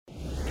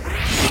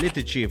li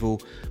tiċċievu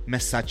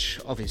messaġġ,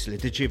 obviously,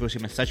 tiċċievu xi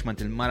messaġġ mant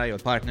il-mara jew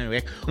il-partner u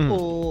hekk u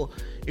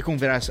ikun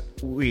vera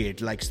weird,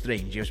 like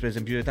strange. Per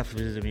eżempju, taf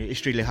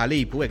ixtri li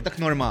ħalib u hekk, dak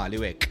normali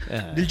u hekk.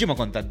 Dil-ġimgħa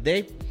kont għaddej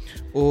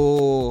u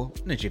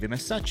niġġievi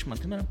messaġġ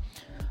mant il-mara.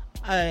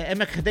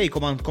 Hemmhekk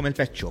ħdejkom għandkom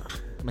il-pet shop.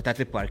 Meta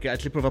t-parki,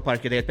 għat li prova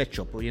parki dej il-pet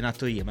shop u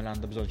jenattu jiem, għal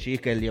għandu bżon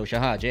xikel jew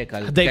xaħġa.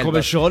 Dejkom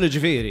il-xogħol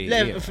ġifieri. Le,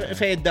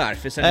 fej id-dar,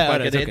 fissan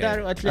il-parki dej id-dar,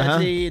 għat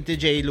li inti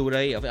ġej lura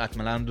għat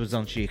ma għandu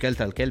bżon xikel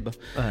tal-kelba.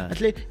 Għat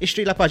li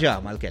ixtri la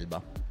pajama l-kelba.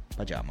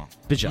 Pajama.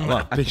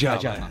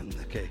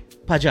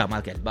 Pajama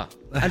l-kelba.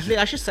 Għat li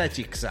għax issa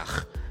jiksaħ.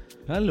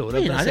 Allura,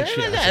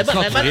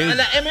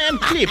 hemm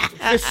klip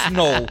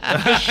fis-snow,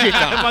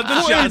 fix-xita. Ma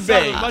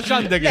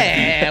x'għandek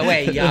inti?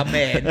 Wejja,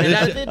 men.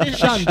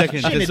 X'għandek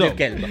inti?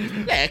 Kelba.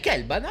 Le,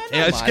 kelba,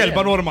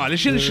 kelba normali,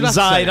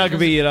 żgħira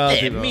kbira.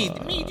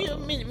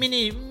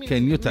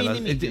 Can you tell us?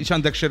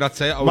 X'għandek xi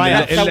razza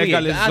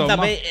illegalizzaw?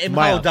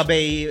 Mawda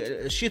bej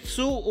Shih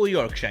Tzu u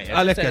Yorkshire.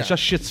 Għalhekk hemm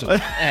Shih Tzu.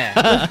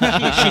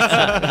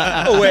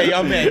 U wejja,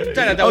 men.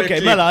 Tara daw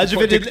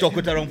TikTok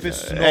u tarhom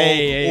fis-snow u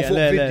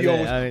fuq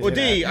videos. U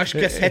di għax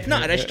kesħet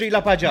naqra xtri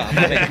la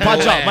pajama.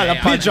 Pajama,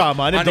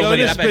 pijama.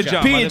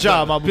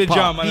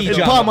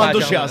 Il-pa mandu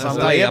xjasam.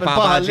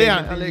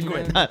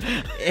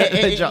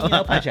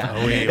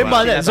 Imma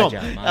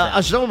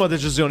għax dawn ma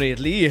deċiżjonijiet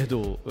li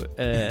jieħdu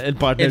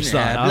il-partners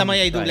tagħna. Bla ma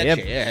jgħidu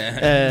l-ek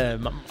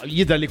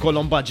jidher li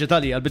kollhom budget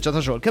għalija l-biċċa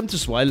ta' xogħol. Kemm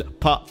tiswa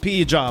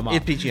il-pijama?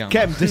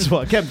 Kemm tiswa?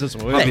 Kienet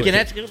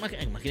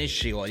ma kienx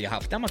xi għolja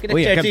ħafna, ma kienet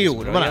 30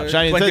 euro.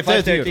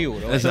 25-30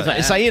 euro.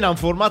 Issa jiena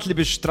informat li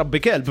biex trabbi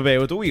kelb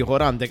bejgħu u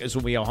ieħor għandek isu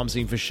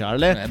 150 fix-xahar,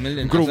 le?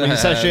 Grooming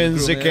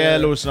sessions,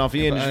 ikel u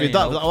snafien,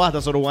 waħda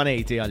soru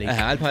 180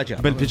 għalik.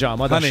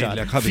 Bil-pijama da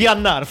xahar.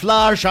 F'jannar,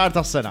 fl-għar xahar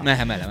tas-sena.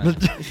 Mela.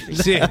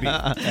 Sieħbi.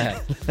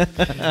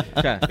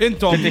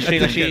 Intom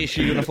tixtri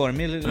xi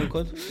uniformi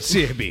l-kod?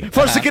 Sieħbi.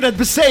 Forsi kienet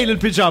bis-sejl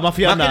il-pijama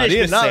f'jannar. Ma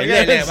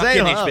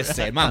kienx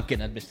bis-sejl, ma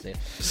kienet bis-sejl.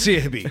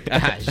 Sieħbi.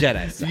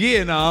 Ġara.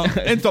 Jiena,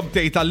 intom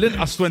tgħid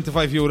tal-inqas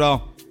 25 euro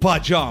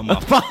pajama.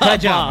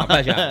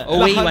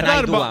 U iwa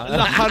najduwa.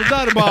 L-aħħar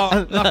darba.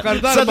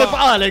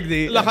 Sadibqalek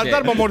di. L-aħħar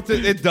darba mort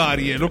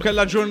id-darjen u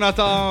kella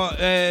ġurnata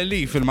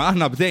li filma.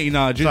 Aħna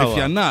bdejna ġiri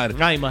f'jannar.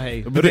 Għajma ħej.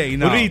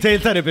 Bdejna. Retail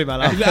therapy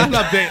mela. Aħna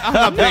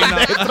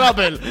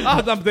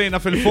bdejna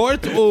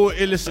fil-fort u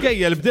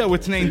l-iskejjel bdew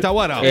it-tnejn ta'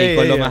 wara.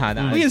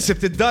 U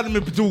jinsibt id-dar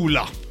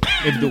mibdula.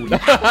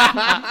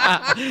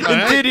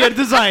 Interior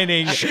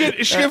designing.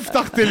 Xkif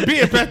taħt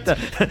il-biepet.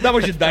 Da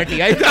mux id-dar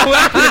tijaj.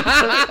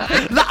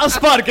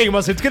 Laqqas parking ma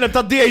sibt, kienet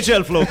ta'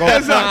 DHL floko.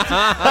 Eżatt,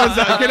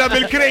 kienet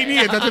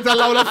bil-krejnijiet, ta'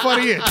 titallaw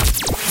l-affarijiet.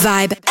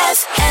 Vibe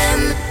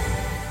FM.